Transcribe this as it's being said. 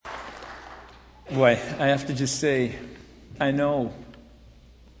Boy, I have to just say, I know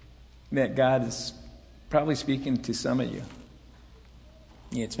that God is probably speaking to some of you.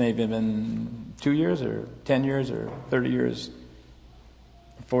 It's maybe been 2 years or 10 years or 30 years,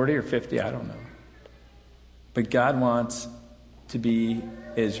 40 or 50, I don't know. But God wants to be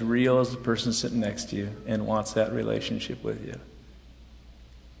as real as the person sitting next to you and wants that relationship with you.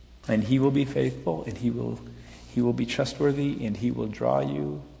 And He will be faithful, and He will be trustworthy, and He will draw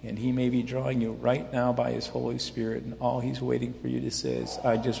you, and He may be drawing you right now by His Holy Spirit, and all He's waiting for you to say is,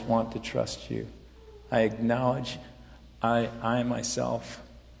 I just want to trust you. I acknowledge I myself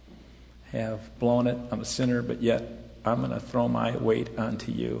have blown it. I'm a sinner, but yet I'm going to throw my weight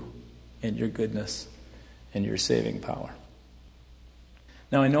onto you and your goodness and your saving power.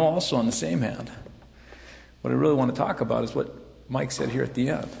 Now, I know also on the same hand, what I really want to talk about is what Mike said here at the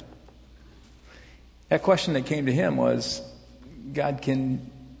end. That question that came to him was, God, can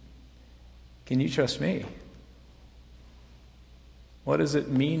you trust me? What does it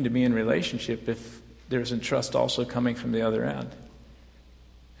mean to be in relationship if there's trust also coming from the other end?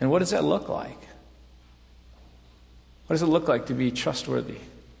 And what does that look like? What does it look like to be trustworthy?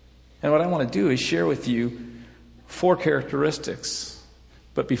 And what I want to do is share with you 4 characteristics.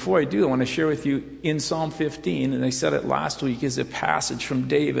 But before I do, I want to share with you in Psalm 15, and I said it last week, is a passage from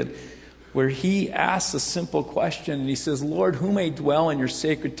David where he asks a simple question, and he says, Lord, who may dwell in your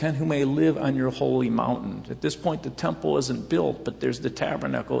sacred tent, who may live on your holy mountain? At this point, the temple isn't built, but there's the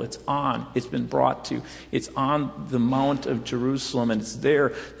tabernacle. It's been brought to. It's on the Mount of Jerusalem, and it's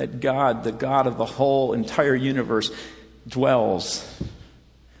there that God, the God of the whole entire universe, dwells.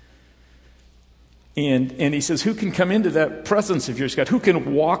 And he says, who can come into that presence of yours, God? Who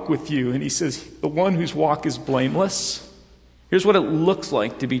can walk with you? And he says, the one whose walk is blameless. Here's what it looks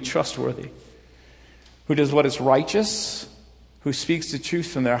like to be trustworthy. Who does what is righteous, who speaks the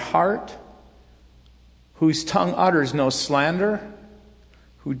truth from their heart, whose tongue utters no slander,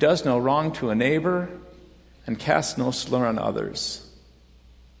 who does no wrong to a neighbor, and casts no slur on others,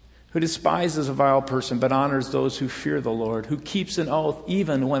 who despises a vile person but honors those who fear the Lord, who keeps an oath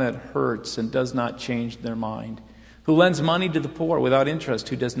even when it hurts and does not change their mind, who lends money to the poor without interest,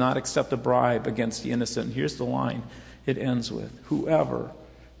 who does not accept a bribe against the innocent. And here's the line it ends with, whoever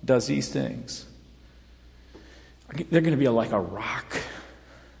does these things, they're going to be like a rock.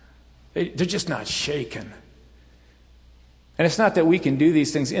 They're just not shaken. And it's not that we can do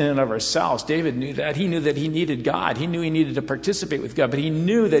these things in and of ourselves. David knew that. He knew that he needed God. He knew he needed to participate with God. But he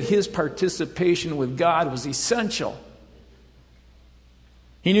knew that his participation with God was essential.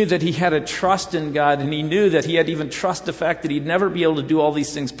 He knew that he had a trust in God, and he knew that he had even trust the fact that he'd never be able to do all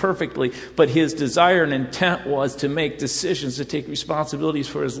these things perfectly. But his desire and intent was to make decisions, to take responsibilities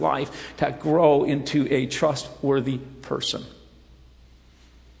for his life, to grow into a trustworthy person.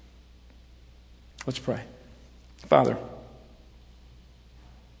 Let's pray. Father,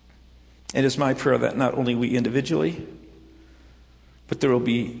 it is my prayer that not only we individually, but there will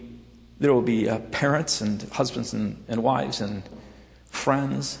be parents and husbands and wives and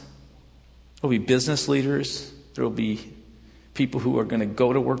friends. There will be business leaders. There will be people who are going to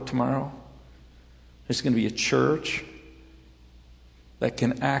go to work tomorrow. There's going to be a church that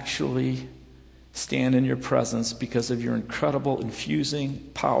can actually stand in your presence because of your incredible infusing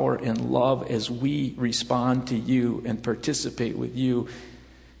power and love as we respond to you and participate with you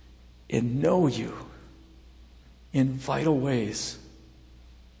and know you in vital ways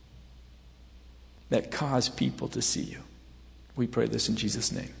that cause people to see you. We pray this in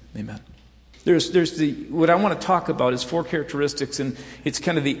Jesus' name. Amen. What I want to talk about is 4 characteristics, and it's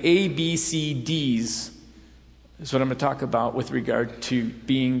kind of the A, B, C, D's is what I'm going to talk about with regard to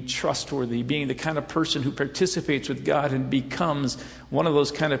being trustworthy, being the kind of person who participates with God and becomes one of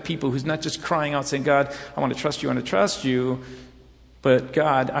those kind of people who's not just crying out saying, God, I want to trust you, but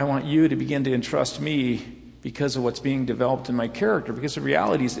God, I want you to begin to entrust me because of what's being developed in my character. Because the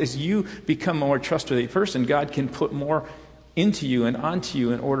reality is, as you become a more trustworthy person, God can put more into you and onto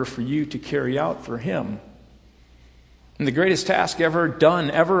you in order for you to carry out for Him. And the greatest task ever done,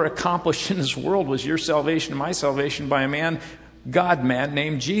 ever accomplished in this world was your salvation, my salvation, by a man, God-man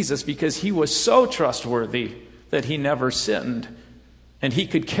named Jesus, because He was so trustworthy that He never sinned. And He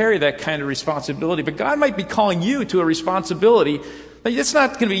could carry that kind of responsibility. But God might be calling you to a responsibility. It's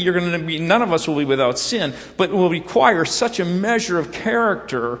not going to be, none of us will be without sin, but it will require such a measure of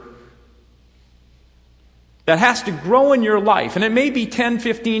character that has to grow in your life. And it may be 10,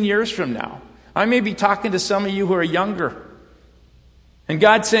 15 years from now. I may be talking to some of you who are younger. And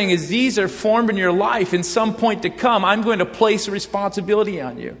God's saying, as these are formed in your life, in some point to come, I'm going to place a responsibility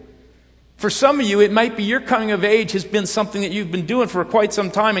on you. For some of you, it might be your coming of age has been something that you've been doing for quite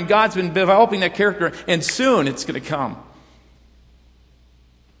some time, and God's been developing that character, and soon it's going to come.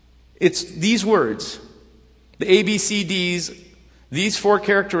 It's these words, the ABCDs, these 4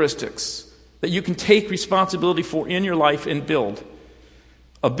 characteristics that you can take responsibility for in your life and build.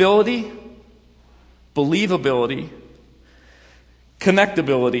 Ability, believability,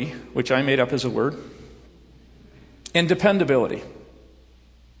 connectability, which I made up as a word, and dependability.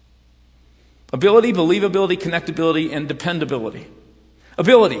 Ability, believability, connectability, and dependability.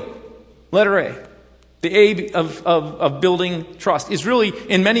 Ability, letter A. The A of building trust is really,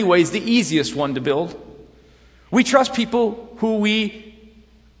 in many ways, the easiest one to build. We trust people who we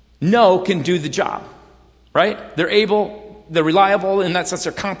know can do the job, right? They're able, they're reliable, in that sense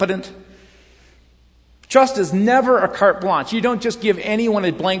they're competent. Trust is never a carte blanche. You don't just give anyone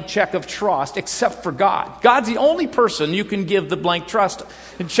a blank check of trust except for God. God's the only person you can give the blank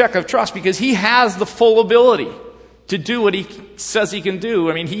check of trust because he has the full ability to do what he says he can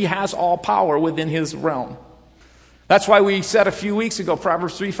do. I mean, he has all power within his realm. That's why we said a few weeks ago,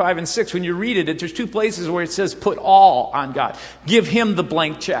 Proverbs 3, 5, and 6, when you read it, there's 2 places where it says put all on God. Give him the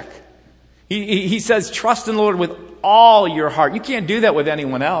blank check. He says trust in the Lord with all your heart. You can't do that with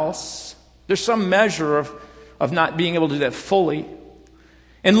anyone else. There's some measure of not being able to do that fully.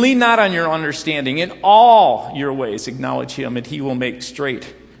 And lean not on your understanding. In all your ways acknowledge him, and he will make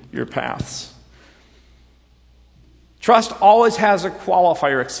straight your paths. Trust always has a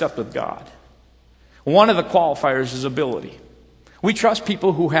qualifier except with God. One of the qualifiers is ability. We trust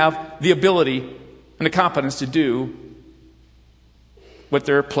people who have the ability and the competence to do what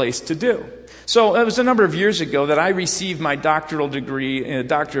they're placed to do. So it was a number of years ago that I received my doctoral degree, a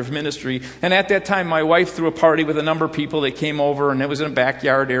doctor of ministry. And at that time, my wife threw a party with a number of people that came over, and it was in a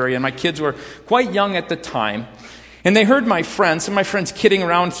backyard area. And my kids were quite young at the time. And they heard some of my friends kidding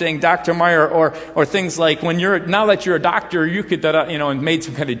around saying Dr. Meyer, or things like, now that you're a doctor, you could, and made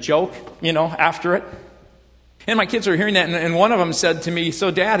some kind of joke, after it. And my kids were hearing that, and one of them said to me,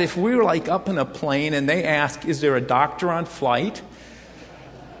 so Dad, if we were like up in a plane and they ask, is there a doctor on flight?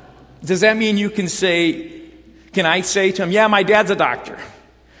 Does that mean can I say to him, yeah, my dad's a doctor?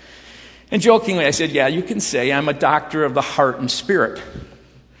 And jokingly I said, yeah, you can say I'm a doctor of the heart and spirit.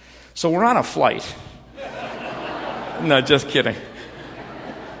 So we're on a flight. No, just kidding.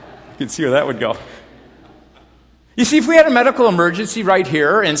 You can see where that would go. You see, if we had a medical emergency right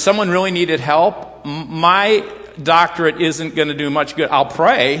here and someone really needed help, my doctorate isn't going to do much good. I'll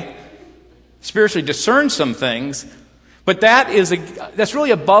pray, spiritually discern some things, but that's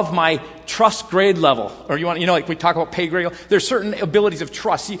really above my trust grade level. Or like we talk about pay grade. There's certain abilities of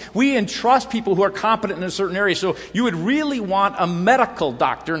trust. See, we entrust people who are competent in a certain area. So you would really want a medical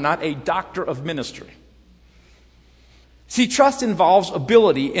doctor, not a doctor of ministry. See, trust involves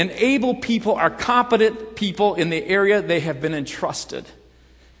ability, and able people are competent people in the area they have been entrusted.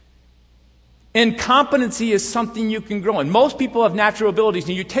 And competency is something you can grow in. Most people have natural abilities,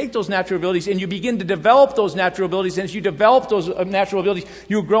 and you take those natural abilities and you begin to develop those natural abilities. And as you develop those natural abilities,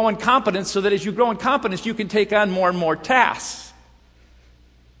 you grow in competence, so that as you grow in competence, you can take on more and more tasks.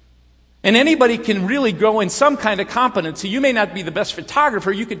 And anybody can really grow in some kind of competency. You may not be the best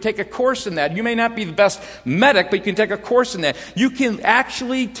photographer. You can take a course in that. You may not be the best medic, but you can take a course in that. You can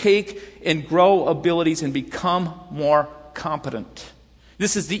actually take and grow abilities and become more competent.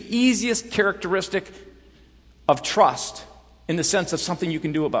 This is the easiest characteristic of trust in the sense of something you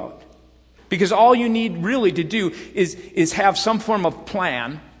can do about. Because all you need really to do is have some form of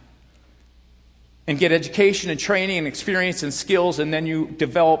plan and get education and training and experience and skills, and then you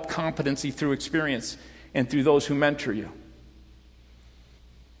develop competency through experience and through those who mentor you.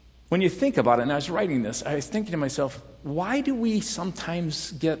 When you think about it, and I was writing this, I was thinking to myself, why do we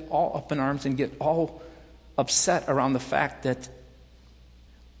sometimes get all up in arms and get all upset around the fact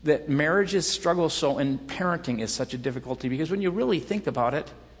that marriages struggle so and parenting is such a difficulty? Because when you really think about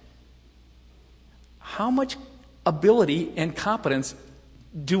it, how much ability and competence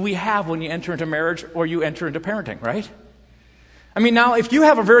do we have when you enter into marriage or you enter into parenting, right? I mean, now, if you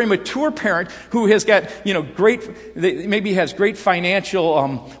have a very mature parent who has got, maybe has great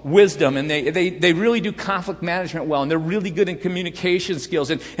financial wisdom, and they really do conflict management well, and they're really good in communication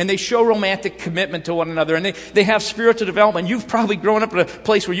skills, and they show romantic commitment to one another, and they have spiritual development. You've probably grown up in a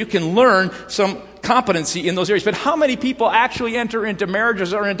place where you can learn some competency in those areas. But how many people actually enter into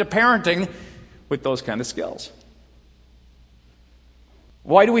marriages or into parenting with those kind of skills?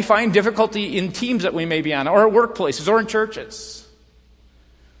 Why do we find difficulty in teams that we may be on, or at workplaces, or in churches?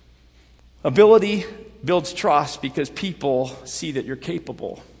 Ability builds trust because people see that you're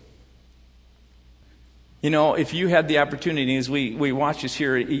capable. If you had the opportunity, as we watch this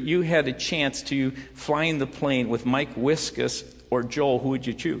here, you had a chance to fly in the plane with Mike Wiskus or Joel, who would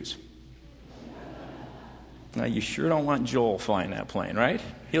you choose? Now, you sure don't want Joel flying that plane, right?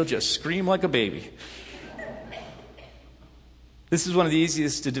 He'll just scream like a baby. This is one of the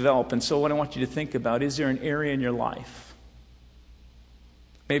easiest to develop, and so what I want you to think about, is there an area in your life?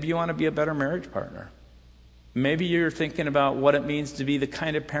 Maybe you want to be a better marriage partner. Maybe you're thinking about what it means to be the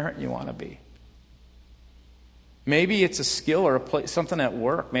kind of parent you want to be. Maybe it's a skill or something at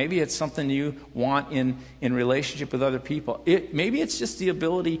work. Maybe it's something you want in relationship with other people. Maybe it's just the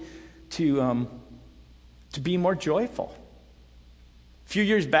ability to be more joyful. A few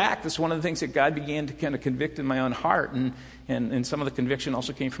years back, this is one of the things that God began to kind of convict in my own heart, and some of the conviction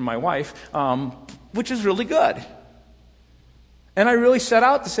also came from my wife, which is really good. And I really set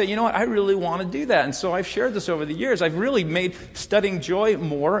out to say, you know what, I really want to do that. And so I've shared this over the years. I've really made studying joy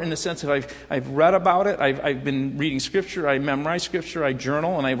more in the sense that I've read about it. I've been reading Scripture. I memorize Scripture. I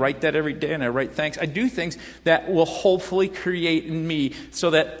journal, and I write that every day, and I write thanks. I do things that will hopefully create in me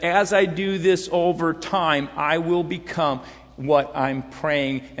so that as I do this over time, I will become what I'm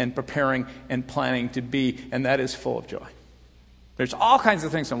praying and preparing and planning to be, and that is full of joy. There's all kinds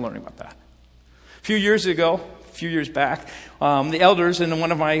of things I'm learning about that. A few years back, the elders in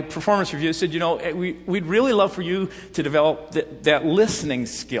one of my performance reviews said, we'd really love for you to develop that listening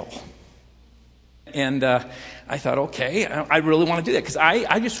skill. And I thought, okay, I really want to do that because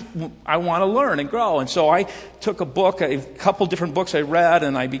I want to learn and grow. And so I took a couple different books I read,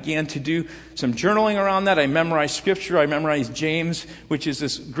 and I began to do some journaling around that. I memorized Scripture. I memorized James, which is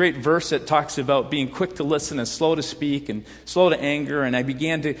this great verse that talks about being quick to listen and slow to speak and slow to anger. And I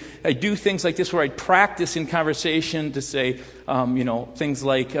do things like this where I practice in conversation to say, things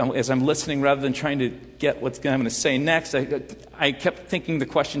like, as I'm listening rather than trying to get what I'm going to say next, I kept thinking the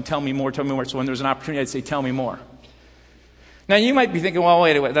question, tell me more. So when there's an opportunity, I'd say, tell me more. Now, you might be thinking, well,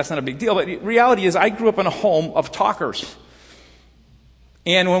 wait, that's not a big deal. But the reality is I grew up in a home of talkers.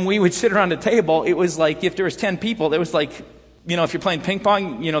 And when we would sit around the table, it was like if there was 10 people, there was like, if you're playing ping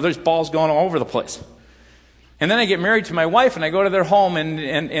pong, there's balls going all over the place. And then I get married to my wife, and I go to their home,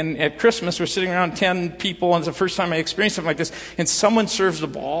 and at Christmas, we're sitting around 10 people, and it's the first time I experienced something like this, and someone serves the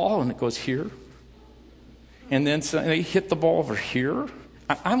ball, and it goes here. And then they hit the ball over here.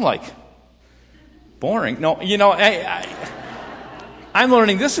 I'm like, boring. No, I'm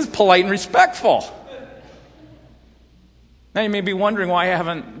learning this is polite and respectful. Now you may be wondering why I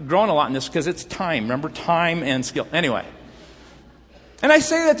haven't grown a lot in this, because it's time. Remember, time and skill. Anyway. And I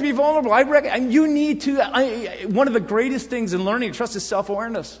say that to be vulnerable. You need to. One of the greatest things in learning to trust is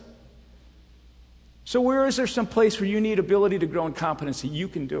self-awareness. So where is there some place where you need ability to grow in competency? You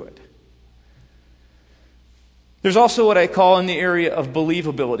can do it. There's also what I call in the area of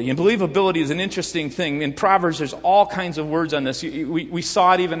believability. And believability is an interesting thing. In Proverbs, there's all kinds of words on this. We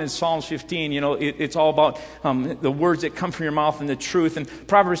saw it even in Psalms 15. It's all about the words that come from your mouth and the truth. And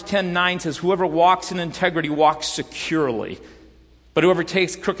Proverbs 10:9 says, whoever walks in integrity walks securely. But whoever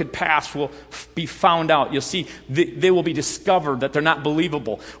takes crooked paths will be found out. You'll see they will be discovered that they're not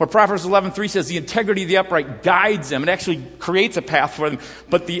believable. Or Proverbs 11:3 says the integrity of the upright guides them. It actually creates a path for them.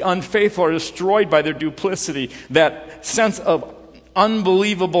 But the unfaithful are destroyed by their duplicity. That sense of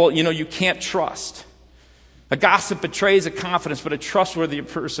unbelievable, you can't trust. A gossip betrays a confidence, but a trustworthy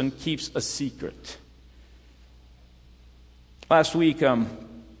person keeps a secret. Last week, Tim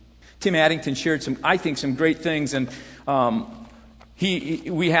Addington shared some great things, and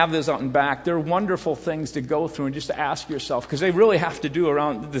we have this out in back. They're wonderful things to go through and just to ask yourself, because they really have to do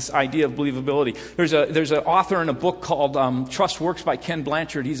around this idea of believability. There's an author in a book called Trust Works by Ken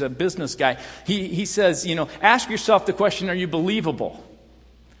Blanchard. He's a business guy. He says, ask yourself the question, are you believable?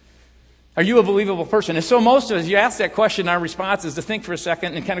 Are you a believable person? And so most of us, you ask that question, our response is to think for a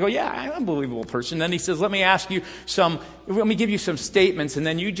second and kind of go, yeah, I'm a believable person. Then he says, let me give you some statements, and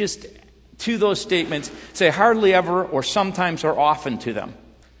then you just, to those statements, say hardly ever or sometimes or often to them.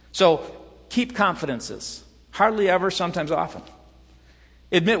 So keep confidences. Hardly ever, sometimes often.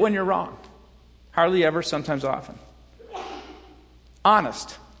 Admit when you're wrong. Hardly ever, sometimes often.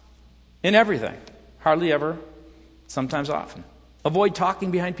 Honest in everything. Hardly ever, sometimes often. Avoid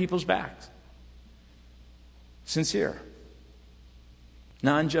talking behind people's backs. Sincere.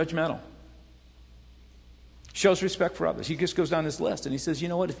 Non-judgmental. Shows respect for others. He just goes down this list and he says, you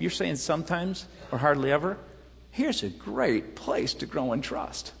know what, if you're saying sometimes or hardly ever, here's a great place to grow in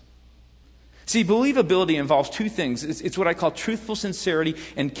trust. See, believability involves two things. It's what I call truthful sincerity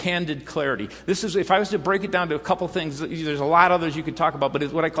and candid clarity. This is, if I was to break it down to a couple things, there's a lot others you could talk about, but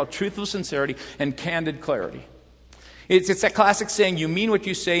it's what I call truthful sincerity and candid clarity. It's that classic saying, you mean what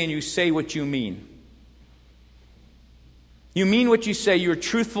you say and you say what you mean. You mean what you say. You're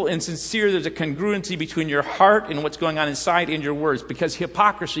truthful and sincere. There's a congruency between your heart and what's going on inside and your words, because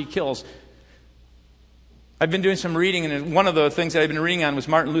hypocrisy kills. I've been doing some reading, and one of the things that I've been reading on was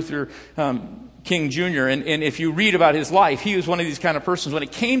Martin Luther King Jr. And if you read about his life, he was one of these kind of persons. When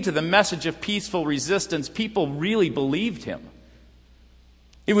it came to the message of peaceful resistance, people really believed him.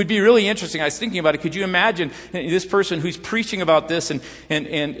 It would be really interesting. I was thinking about it. Could you imagine this person who's preaching about this,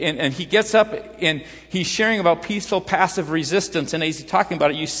 and he gets up and he's sharing about peaceful passive resistance, and as he's talking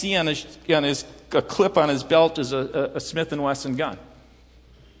about it, you see on his a clip on his belt is a Smith & Wesson gun.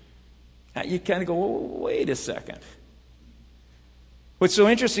 Now you kind of go, wait a second. What's so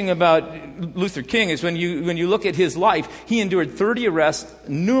interesting about Luther King is when you look at his life, he endured 30 arrests,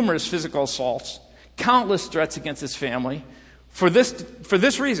 numerous physical assaults, countless threats against his family. For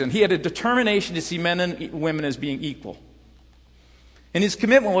this reason, he had a determination to see men and women as being equal. And his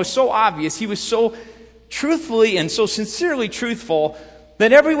commitment was so obvious, he was so truthfully and so sincerely truthful,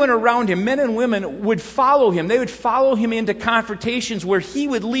 that everyone around him, men and women, would follow him. They would follow him into confrontations where he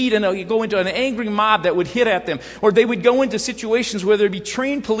would lead and go into an angry mob that would hit at them. Or they would go into situations where there would be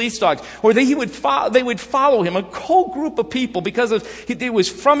trained police dogs. Or they would follow him, a whole group of people, because it was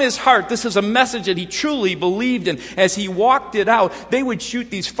from his heart. This is a message that he truly believed in. As he walked it out, they would shoot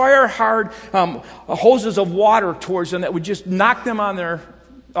these fire-hard hoses of water towards them that would just knock them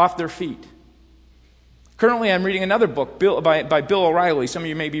off their feet. Currently, I'm reading another book by Bill O'Reilly. Some of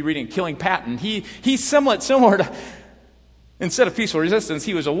you may be reading Killing Patton. He's somewhat similar to, instead of peaceful resistance,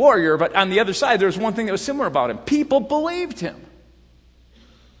 he was a warrior, but on the other side, there was one thing that was similar about him. People believed him.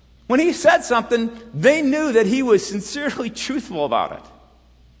 When he said something, they knew that he was sincerely truthful about it.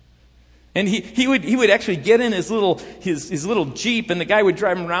 And he would actually get in his little Jeep, and the guy would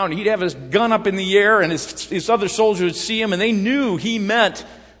drive him around, and he'd have his gun up in the air, and his other soldiers would see him, and they knew he meant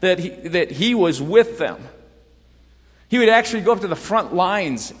that he was with them. He would actually go up to the front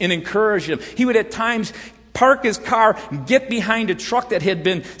lines and encourage them. He would at times park his car, get behind a truck that had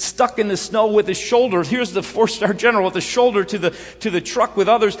been stuck in the snow with his shoulder. Here's the 4-star general with the shoulder to the truck with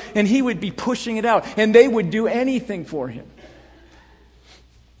others, and he would be pushing it out. And they would do anything for him,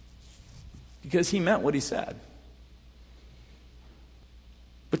 because he meant what he said.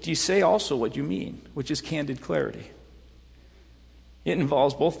 But you say also what you mean, which is candid clarity. It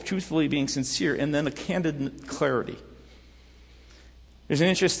involves both truthfully being sincere and then a candid clarity. There's an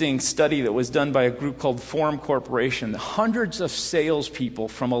interesting study that was done by a group called Forum Corporation. Hundreds of salespeople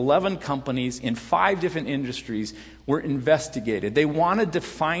from 11 companies in 5 different industries were investigated. They wanted to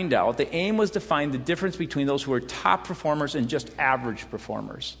find out, the aim was to find the difference between those who were top performers and just average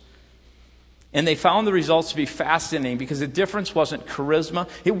performers. And they found the results to be fascinating, because the difference wasn't charisma.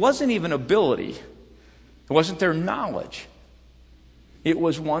 It wasn't even ability. It wasn't their knowledge. It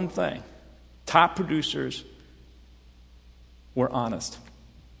was one thing. Top producers were honest.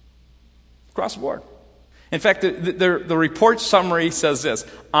 Across the board. In fact, the report summary says this: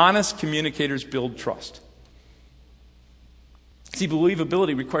 honest communicators build trust. See,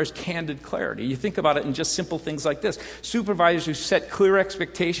 believability requires candid clarity. You think about it in just simple things like this. Supervisors who set clear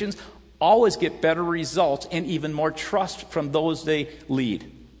expectations always get better results and even more trust from those they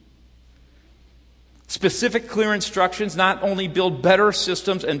lead. Specific, clear instructions not only build better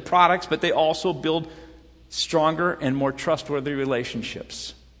systems and products, but they also build stronger and more trustworthy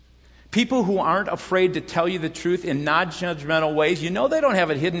relationships. People who aren't afraid to tell you the truth in non-judgmental ways, you know they don't have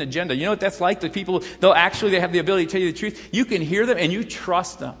a hidden agenda. You know what that's like? The people, they have the ability to tell you the truth. You can hear them and you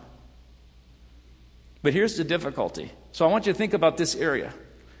trust them. But here's the difficulty. So I want you to think about this area.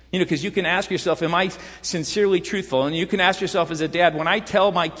 Because you can ask yourself, am I sincerely truthful? And you can ask yourself as a dad, when I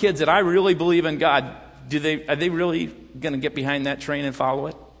tell my kids that I really believe in God, are they really going to get behind that train and follow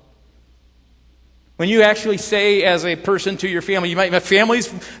it? When you actually say as a person to your family, you might have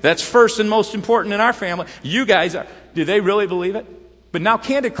families, that's first and most important in our family. You guys are, do they really believe it? But now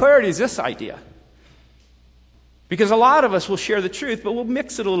candid clarity is this idea. Because a lot of us will share the truth, but we'll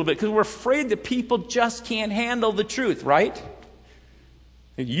mix it a little bit because we're afraid that people just can't handle the truth, right?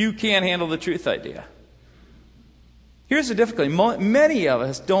 You can't handle the truth idea. Here's the difficulty. Many of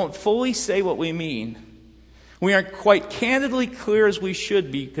us don't fully say what we mean. We aren't quite candidly clear as we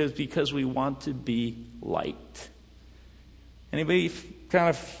should be because we want to be liked. Anybody kind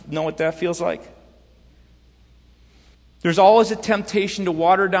of know what that feels like? There's always a temptation to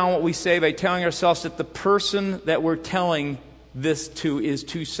water down what we say by telling ourselves that the person that we're telling this to is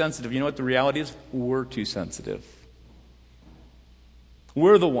too sensitive. You know what the reality is? We're too sensitive.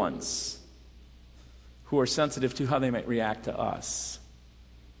 We're the ones who are sensitive to how they might react to us.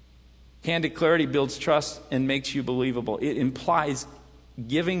 Candid clarity builds trust and makes you believable. It implies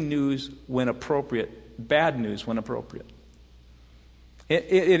giving news when appropriate, bad news when appropriate.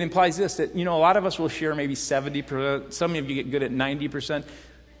 It implies this, that, a lot of us will share maybe 70%. Some of you get good at 90%.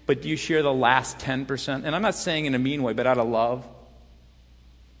 But do you share the last 10%? And I'm not saying in a mean way, but out of love.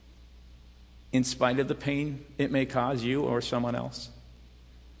 In spite of the pain it may cause you or someone else.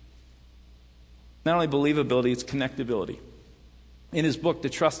 Not only believability, it's connectability. In his book, The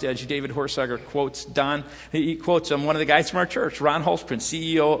Trust Edge, David Horsager quotes one of the guys from our church, Ron Holzgren,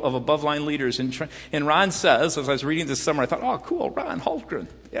 CEO of Above Line Leaders. And Ron says, as I was reading this summer, I thought, oh, cool, Ron Holzgren.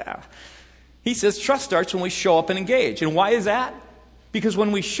 Yeah. He says, trust starts when we show up and engage. And why is that? Because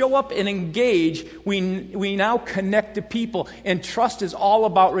when we show up and engage, we now connect to people. And trust is all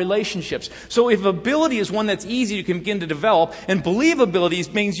about relationships. So if ability is one that's easy to begin to develop, and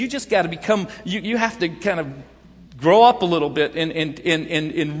believability means you just got to become, you have to kind of grow up a little bit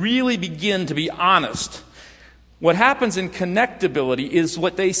and really begin to be honest. What happens in connectability is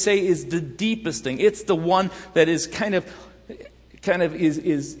what they say is the deepest thing. It's the one that is kind of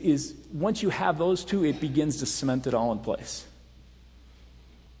once you have those two, it begins to cement it all in place.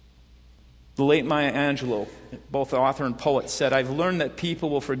 The late Maya Angelou, both author and poet, said, I've learned that people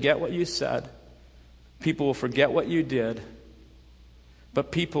will forget what you said, people will forget what you did,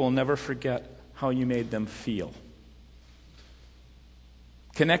 but people will never forget how you made them feel.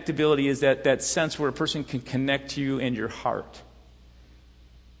 Connectability is that sense where a person can connect to you and your heart.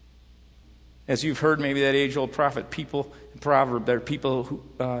 As you've heard maybe that age-old proverb, there are people who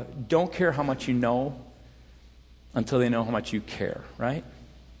don't care how much you know until they know how much you care, right?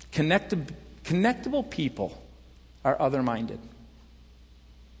 Connectable people are other-minded.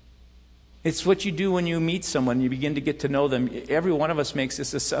 It's what you do when you meet someone, you begin to get to know them. Every one of us makes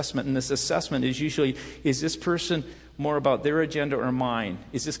this assessment, and this assessment is usually, is this person more about their agenda or mine?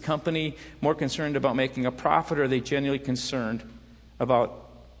 Is this company more concerned about making a profit, or are they genuinely concerned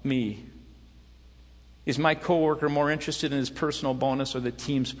about me? Is my coworker more interested in his personal bonus or the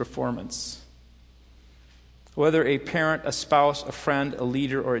team's performance? Whether a parent, a spouse, a friend, a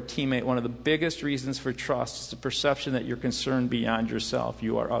leader, or a teammate, one of the biggest reasons for trust is the perception that you're concerned beyond yourself.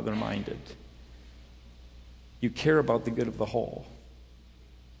 You are other-minded. You care about the good of the whole.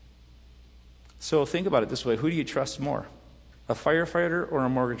 So think about it this way. Who do you trust more? A firefighter or a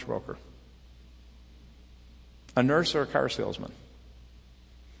mortgage broker? A nurse or a car salesman?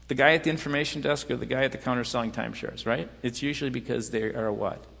 The guy at the information desk or the guy at the counter selling timeshares, right? It's usually because they are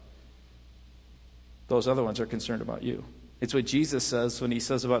what? Those other ones are concerned about you. It's what Jesus says when he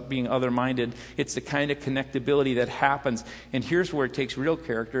says about being other-minded. It's the kind of connectability that happens. And here's where it takes real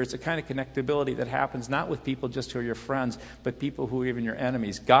character. It's the kind of connectability that happens not with people just who are your friends, but people who are even your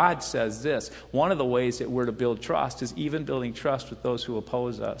enemies. God says this. One of the ways that we're to build trust is even building trust with those who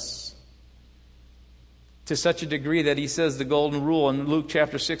oppose us. To such a degree that he says the golden rule in Luke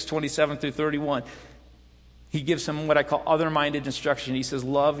chapter 6, 27 through 31. He gives some what I call other-minded instruction. He says,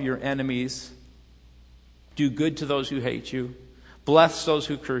 love your enemies. Do good to those who hate you. Bless those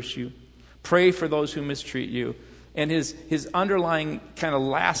who curse you. Pray for those who mistreat you. And his underlying kind of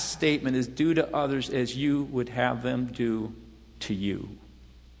last statement is, do to others as you would have them do to you.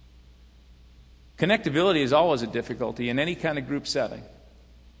 Connectability is always a difficulty in any kind of group setting.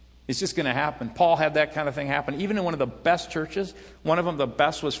 It's just going to happen. Paul had that kind of thing happen. Even in one of the best churches, one of them, the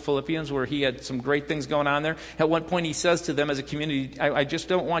best, was Philippians, where he had some great things going on there. At one point he says to them as a community, I just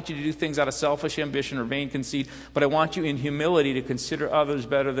don't want you to do things out of selfish ambition or vain conceit, but I want you in humility to consider others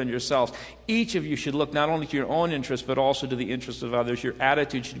better than yourselves. Each of you should look not only to your own interests, but also to the interests of others. Your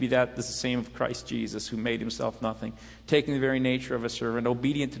attitude should be that's the same of Christ Jesus, who made himself nothing, taking the very nature of a servant,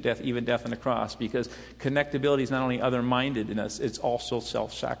 obedient to death, even death on the cross, because connectability is not only other-minded in us, it's also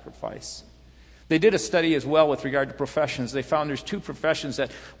self-sacrifice. They did a study as well with regard to professions. They found there's two professions that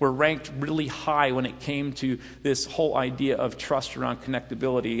were ranked really high when it came to this whole idea of trust around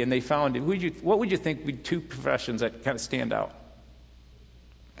connectability. And they found, what would you think would be two professions that kind of stand out?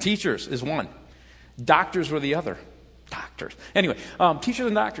 Teachers is one. Doctors were the other. Doctors. Anyway, teachers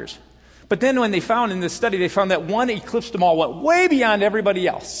and doctors. But then when they found in this study, they found that one eclipsed them all, went way beyond everybody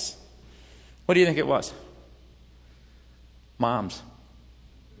else. What do you think it was? Moms.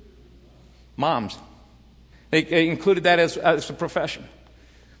 They included that as a profession.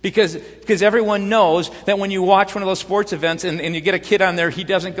 Because everyone knows that when you watch one of those sports events and you get a kid on there, he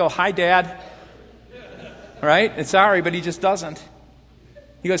doesn't go, hi, Dad. Right? And sorry, but he just doesn't.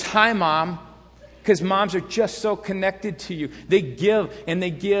 He goes, hi, Mom. Because moms are just so connected to you. They give and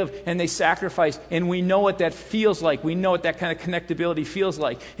they sacrifice. And we know what that feels like. We know what that kind of connectability feels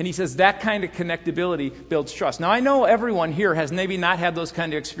like. And he says that kind of connectability builds trust. Now, I know everyone here has maybe not had those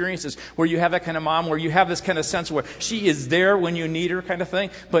kind of experiences where you have that kind of mom, where you have this kind of sense where she is there when you need her kind of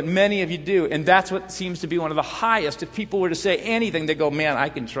thing. But many of you do. And that's what seems to be one of the highest. If people were to say anything, they go, man, I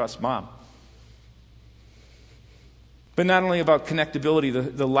can trust mom. But not only about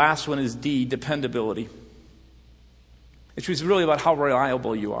connectability, the last one is D, dependability. Which is really about how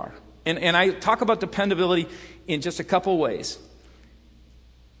reliable you are. And I talk about dependability in just a couple ways.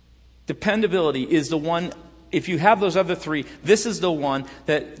 Dependability is the one, if you have those other three, this is the one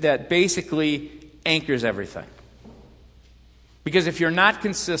that basically anchors everything. Because if you're not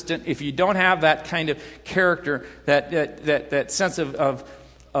consistent, if you don't have that kind of character, that sense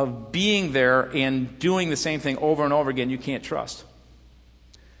of being there and doing the same thing over and over again, you can't trust.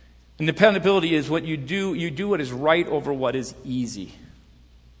 And dependability is what you do. You do what is right over what is easy.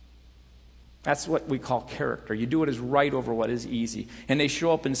 That's what we call character. You do what is right over what is easy. And they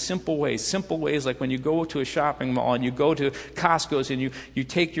show up in simple ways. Simple ways like when you go to a shopping mall and you go to Costco's and you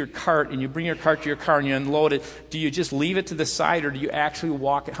take your cart and you bring your cart to your car and you unload it. Do you just leave it to the side or do you actually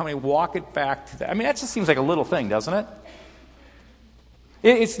walk it? How many walk it back to that? I mean, that just seems like a little thing, doesn't it?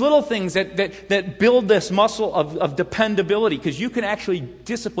 It's little things that build this muscle of dependability, because you can actually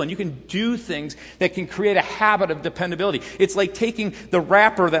discipline. You can do things that can create a habit of dependability. It's like taking the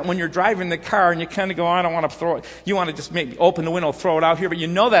wrapper that when you're driving the car and you kind of go, I don't want to throw it. You want to just maybe open the window, throw it out here, but you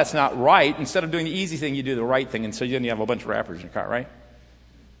know that's not right. Instead of doing the easy thing, you do the right thing, and so then you have a bunch of wrappers in your car, right?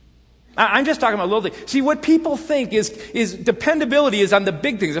 I'm just talking about little things. See, what people think is dependability is on the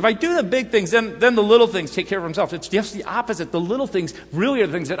big things. If I do the big things, then the little things take care of themselves. It's just the opposite. The little things really are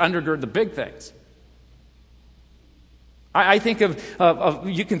the things that undergird the big things. I think of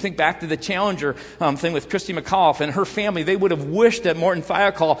you can think back to the Challenger thing with Christy McAuliffe and her family. They would have wished that Morton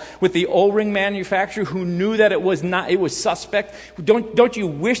Thiokol, with the O-ring manufacturer who knew that it was suspect. Don't you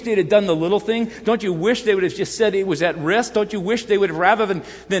wish they'd have done the little thing? Don't you wish they would have just said it was at risk? Don't you wish they would have, rather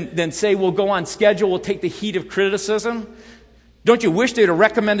than say we'll go on schedule, we'll take the heat of criticism? Don't you wish they'd have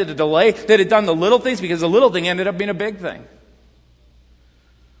recommended a delay? They'd have done the little things, because the little thing ended up being a big thing.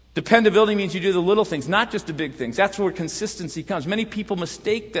 Dependability means you do the little things, not just the big things. That's where consistency comes. Many people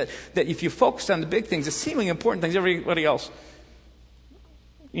mistake that if you focus on the big things, the seemingly important things, everybody else,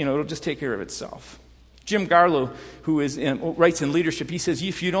 it'll just take care of itself. Jim Garlow, who writes in Leadership, he says,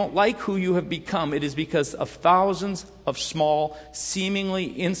 if you don't like who you have become, it is because of thousands of small,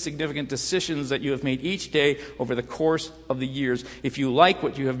 seemingly insignificant decisions that you have made each day over the course of the years. If you like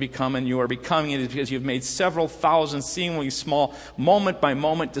what you have become and you are becoming it, is because you've made several thousand seemingly small,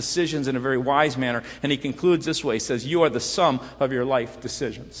 moment-by-moment decisions in a very wise manner. And he concludes this way. He says, you are the sum of your life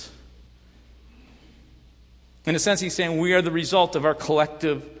decisions. In a sense, he's saying we are the result of our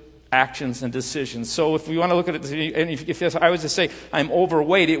collective actions and decisions. So if we want to look at it, and if I was to say I'm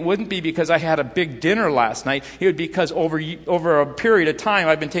overweight, it wouldn't be because I had a big dinner last night. It would be because over a period of time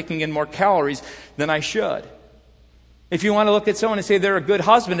I've been taking in more calories than I should. If you want to look at someone and say they're a good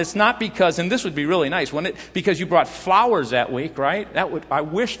husband, it's not because, and this would be really nice, wouldn't it? Because you brought flowers that week, right? I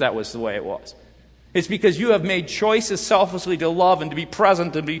wish that was the way it was. It's because you have made choices selflessly to love and to be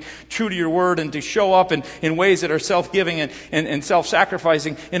present and be true to your word and to show up in ways that are self-giving and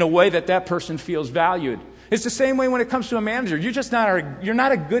self-sacrificing in a way that person feels valued. It's the same way when it comes to a manager. You're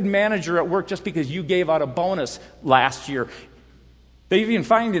not a good manager at work just because you gave out a bonus last year. They even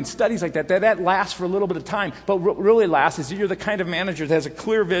find in studies like that lasts for a little bit of time. But what really lasts is you're the kind of manager that has a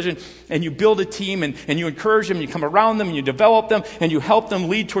clear vision, and you build a team, and you encourage them, and you come around them, and you develop them, and you help them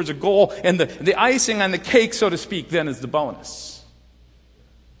lead towards a goal. And the icing on the cake, so to speak, then is the bonus.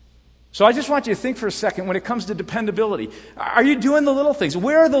 So I just want you to think for a second when it comes to dependability. Are you doing the little things?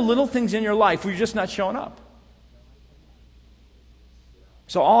 Where are the little things in your life where you're just not showing up?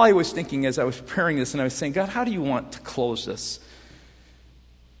 So all I was thinking as I was preparing this, and I was saying, God, how do you want to close this?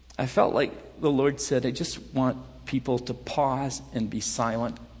 I felt like the Lord said, I just want people to pause and be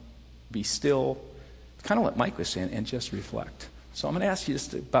silent, be still, kind of what Mike was saying, and just reflect. So I'm going to ask you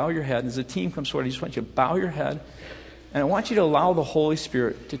just to bow your head. As the team comes forward, I just want you to bow your head, and I want you to allow the Holy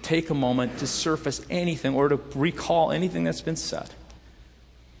Spirit to take a moment to surface anything or to recall anything that's been said.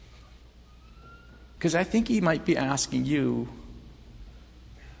 Because I think He might be asking you,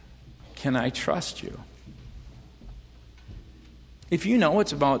 can I trust you? If you know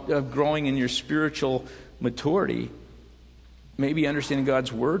it's about growing in your spiritual maturity, maybe understanding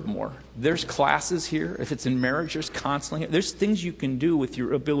God's Word more. There's classes here. If it's in marriage, there's counseling. There's things you can do with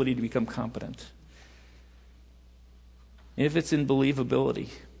your ability to become competent. If it's in believability,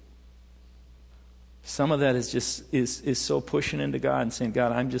 Some of that is just is so pushing into God and saying,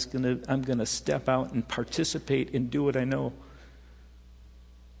 God, I'm gonna step out and participate and do what I know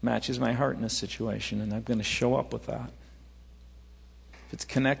matches my heart in this situation, and I'm going to show up with that. If it's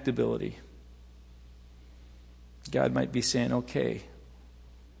connectability, God might be saying, okay,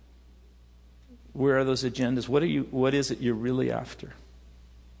 where are those agendas? What is it you're really after?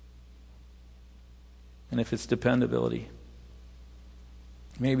 And if it's dependability,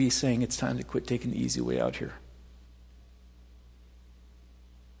 maybe he's saying it's time to quit taking the easy way out here.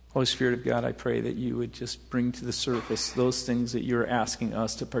 Holy Spirit of God, I pray that you would just bring to the surface those things that you're asking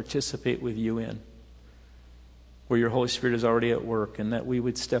us to participate with you in, where your Holy Spirit is already at work, and that we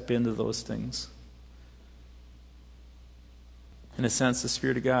would step into those things. In a sense, the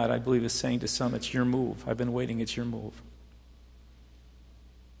Spirit of God, I believe, is saying to some, it's your move. I've been waiting, it's your move.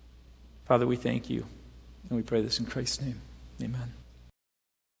 Father, we thank you, and we pray this in Christ's name. Amen.